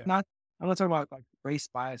 Yeah. I'm not talking about like race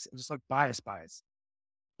bias, just like bias.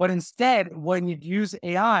 But instead, when you use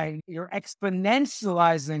AI, you're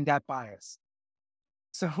exponentializing that bias.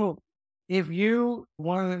 So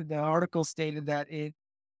one of the articles stated that it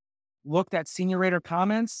looked at senior rater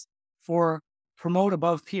comments for promote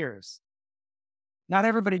above peers. Not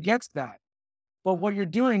everybody gets that. But what you're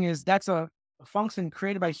doing is that's a function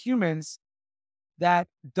created by humans that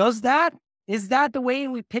does that. Is that the way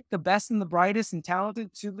we pick the best and the brightest and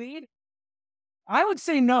talented to lead? I would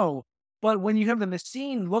say no. But when you have the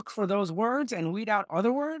machine look for those words and weed out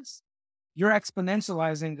other words, you're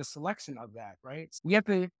exponentializing the selection of that, right? We have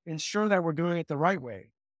to ensure that we're doing it the right way,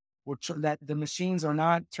 that the machines are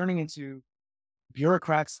not turning into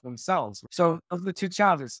bureaucrats themselves. So those are the two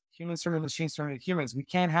challenges: humans turning machines turning into humans. We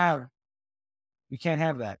can't have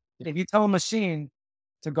that. If you tell a machine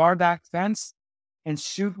to guard that fence and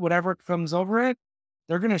shoot whatever comes over it,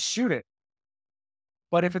 they're going to shoot it.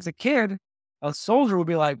 But if it's a kid, a soldier will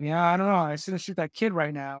be like, yeah, I don't know. I shouldn't shoot that kid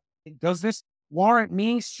right now. Does this warrant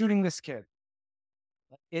me shooting this kid?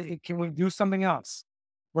 Can we do something else?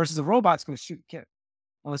 Versus a robot's going to shoot a kid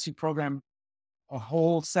unless you program a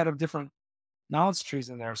whole set of different knowledge trees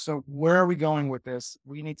in there. So where are we going with this?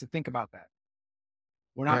 We need to think about that.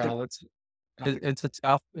 We're not. It's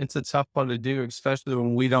a tough one to do, especially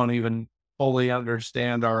when we don't even fully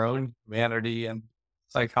understand our own humanity and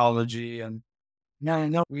psychology. And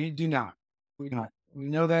no, we do not. We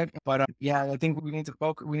know that, but yeah, I think we need to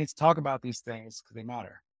focus. We need to talk about these things because they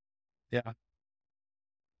matter. Yeah,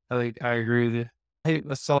 I agree with you. Hey,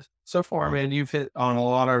 so far, man, you've hit on a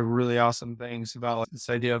lot of really awesome things about like, this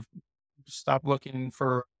idea of stop looking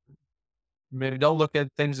for, maybe don't look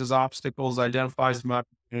at things as obstacles, identify some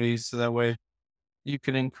opportunities, so that way you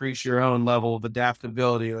can increase your own level of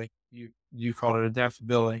adaptability. Like you call it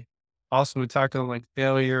adaptability. Also, we talked on like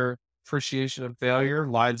failure, appreciation of failure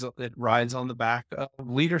it rides on the back of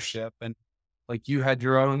leadership. And like you had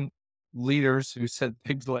your own leaders who said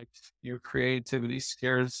things like your creativity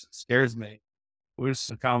scares me, which is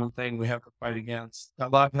a common thing we have to fight against. I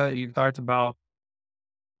love how you talked about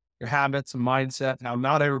your habits and mindset. Now,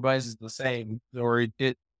 not everybody's is the same, or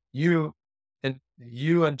you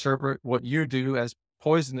interpret what you do as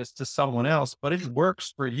poisonous to someone else, but it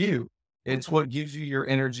works for you. It's what gives you your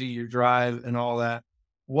energy, your drive, and all that.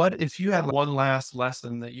 What if you had one last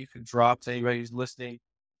lesson that you could drop to anybody who's listening?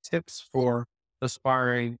 Tips for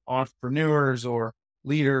aspiring entrepreneurs or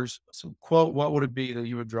leaders. Some quote, what would it be that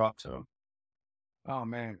you would drop to them? Oh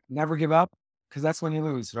man, never give up, because that's when you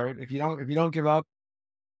lose, right? If you don't give up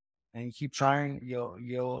and you keep trying,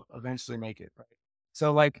 you'll eventually make it, right?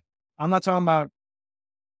 So like, I'm not talking about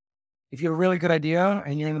if you have a really good idea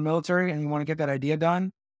and you're in the military and you want to get that idea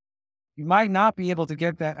done, you might not be able to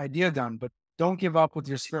get that idea done, but don't give up with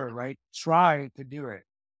your spirit, right? Try to do it.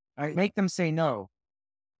 Right? Make them say no,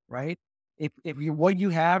 right? What you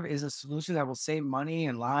have is a solution that will save money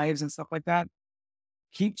and lives and stuff like that,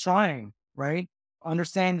 keep trying, right?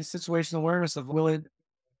 Understand the situational awareness of will it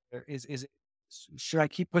is it should I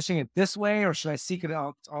keep pushing it this way or should I seek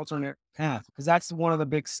an alternate path? Because that's one of the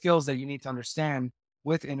big skills that you need to understand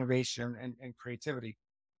with innovation and creativity.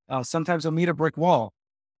 Sometimes you'll meet a brick wall.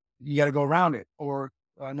 You got to go around it or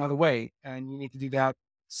another way. And you need to do that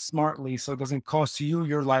smartly so it doesn't cost you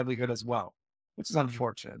your livelihood as well, which is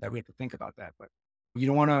unfortunate that we have to think about that. But you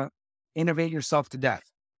don't want to innovate yourself to death,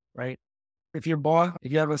 right? If if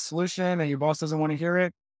you have a solution and your boss doesn't want to hear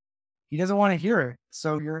it, he doesn't want to hear it.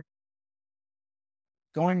 So you're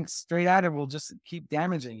going straight at it will just keep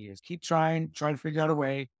damaging you. Keep trying to figure out a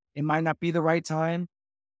way. It might not be the right time.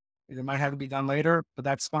 It might have to be done later, but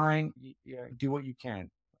that's fine. Do what you can.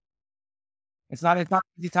 It's not an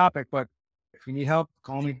easy topic, but if you need help,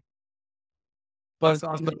 call me. But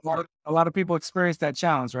a lot of people experience that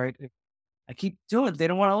challenge, right? If I keep doing it, they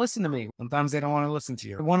don't want to listen to me. Sometimes they don't want to listen to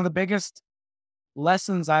you. One of the biggest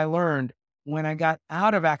lessons I learned when I got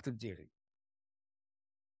out of active duty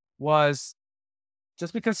was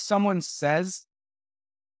just because someone says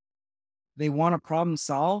they want a problem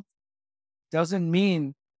solved doesn't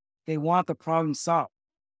mean they want the problem solved,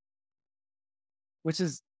 which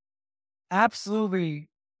is absolutely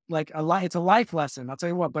like it's a life lesson. I'll tell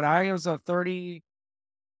you what, but I was a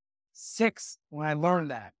 36 when I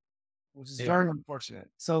learned that, which is very unfortunate.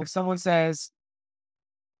 So if someone says,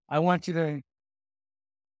 I want you to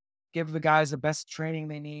give the guys the best training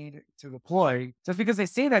they need to deploy, just because they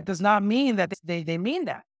say that does not mean that they mean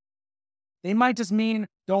that. They might just mean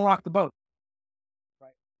don't rock the boat.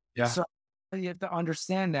 Right. Yeah. So you have to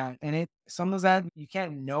understand that. And some of that you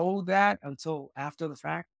can't know that until after the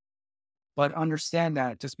fact. But understand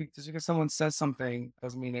that just because someone says something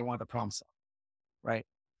doesn't mean they want the problem solved. Right.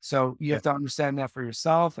 So you have to understand that for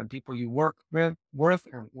yourself and people you work with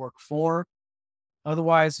or work for.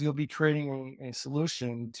 Otherwise, you'll be creating a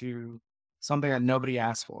solution to something that nobody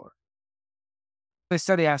asked for. They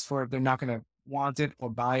said they asked for it, they're not going to want it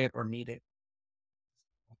or buy it or need it.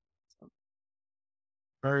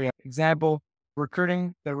 Very example,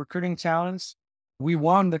 the recruiting challenge. We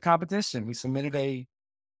won the competition. We submitted a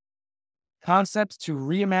concept to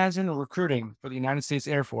reimagine recruiting for the United States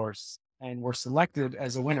Air Force and were selected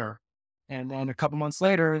as a winner. And then a couple months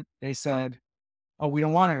later, they said, oh, we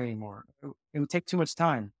don't want it anymore. It would take too much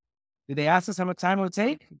time. Did they ask us how much time it would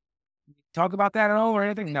take? Talk about that at all or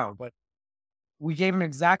anything? No, but we gave them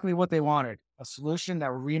exactly what they wanted, a solution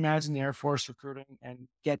that would reimagine the Air Force recruiting and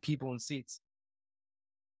get people in seats.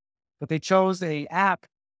 But they chose a app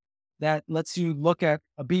that lets you look at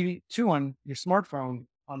a B2 on your smartphone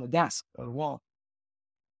on the desk or the wall.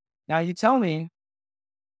 Now you tell me,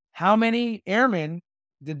 how many airmen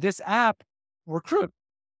did this app recruit?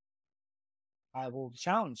 I will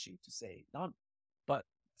challenge you to say none, but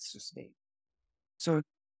it's just me. So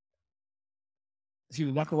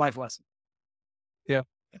that's the life lesson. Yeah.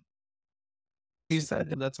 You said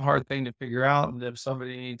that's a hard thing to figure out. And if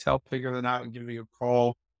somebody needs help figuring it out and give you a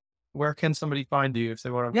call, where can somebody find you if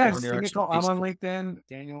they want to? Yeah, just give me a call. I'm on LinkedIn,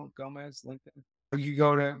 Daniel Gomez, LinkedIn. Or you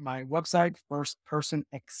go to my website,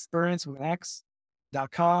 firstpersonexperience with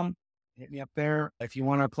X.com. Hit me up there. If you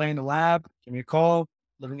want to play in the lab, give me a call.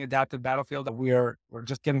 Living Adaptive Battlefield. We're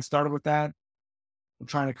just getting started with that. I'm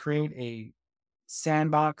trying to create a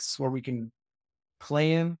sandbox where we can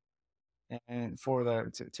play in and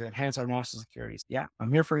to enhance our national security. Yeah,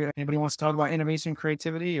 I'm here for you. Anybody wants to talk about innovation,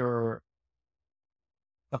 creativity, or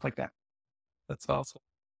stuff like that? That's awesome.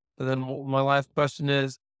 And then my last question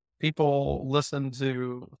is, people listen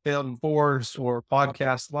to Failed in Force or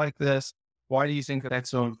podcasts like this. Why do you think that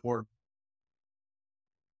that's so important?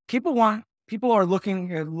 People are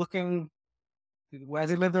looking as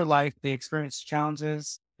they live their life, they experience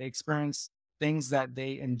challenges, they experience things that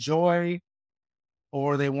they enjoy,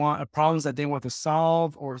 or they want problems that they want to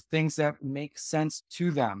solve, or things that make sense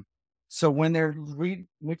to them. So when they're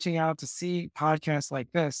reaching out to see podcasts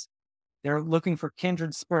like this, they're looking for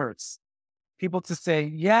kindred spirits, people to say,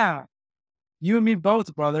 yeah, you and me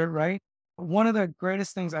both, brother, right? One of the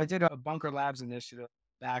greatest things, I did a Bunker Labs initiative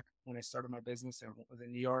back when I started my business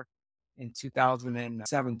in New York in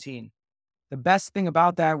 2017. The best thing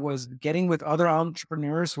about that was getting with other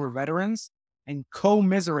entrepreneurs who were veterans and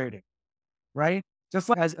commiserating, right? Just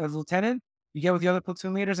like as a lieutenant, you get with the other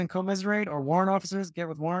platoon leaders and commiserate, or warrant officers get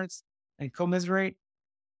with warrants and commiserate.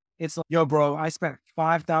 It's like, yo, bro, I spent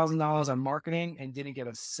 $5,000 on marketing and didn't get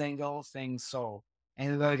a single thing sold.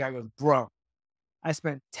 And the other guy goes, bro, I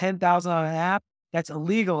spent $10,000 on an app that's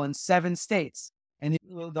illegal in 7 states. And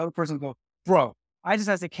the other person will go, bro, I just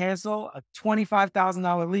had to cancel a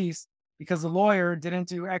 $25,000 lease because the lawyer didn't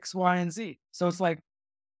do X, Y, and Z. So it's like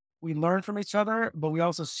we learn from each other, but we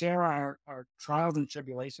also share our trials and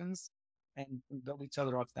tribulations and build each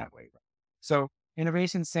other up that way. Right? So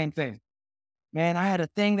innovation, same thing. Man, I had a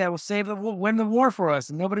thing that will win the war for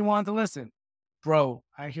us, and nobody wanted to listen. Bro,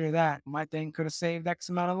 I hear that. My thing could have saved X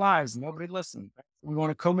amount of lives. Nobody listened. We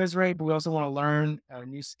want to commiserate, but we also want to learn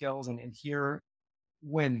new skills and hear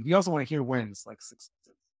win. We also want to hear wins, like successes.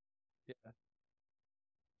 Yeah,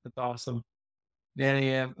 that's awesome.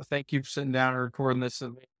 Danny, thank you for sitting down and recording this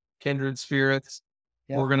with me. Kindred Spirits.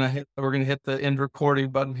 Yeah. We're gonna hit the end recording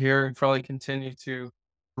button here and probably continue to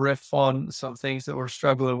riff on some things that we're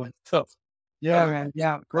struggling with. So Yeah, man.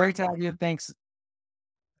 Yeah. Great to have you. Thanks.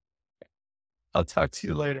 I'll talk to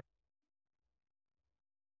you later.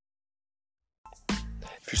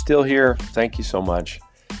 If you're still here, thank you so much.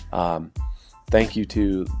 Thank you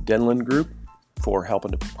to Denlin Group for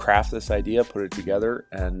helping to craft this idea, put it together,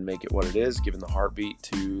 and make it what it is, giving the heartbeat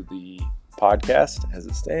to the podcast as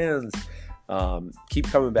it stands. Keep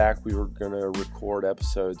coming back. We were going to record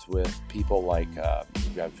episodes with people like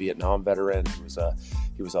we've got a Vietnam veteran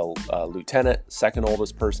who was a lieutenant, second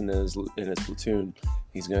oldest person in his platoon.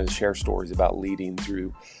 He's going to share stories about leading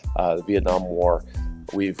through the Vietnam War.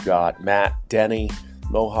 We've got Matt Denny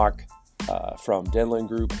Mohawk from Denlin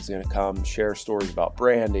Group is going to come share stories about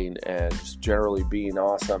branding and just generally being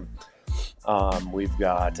awesome. We've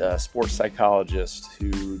got a sports psychologist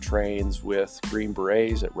who trains with Green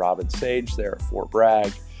Berets at Robin Sage there at Fort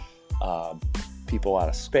Bragg. People out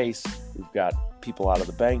of space. We've got people out of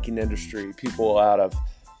the banking industry, people out of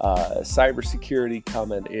cybersecurity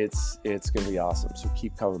coming. It's going to be awesome. So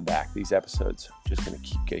keep coming back. These episodes are just going to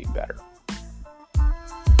keep getting better.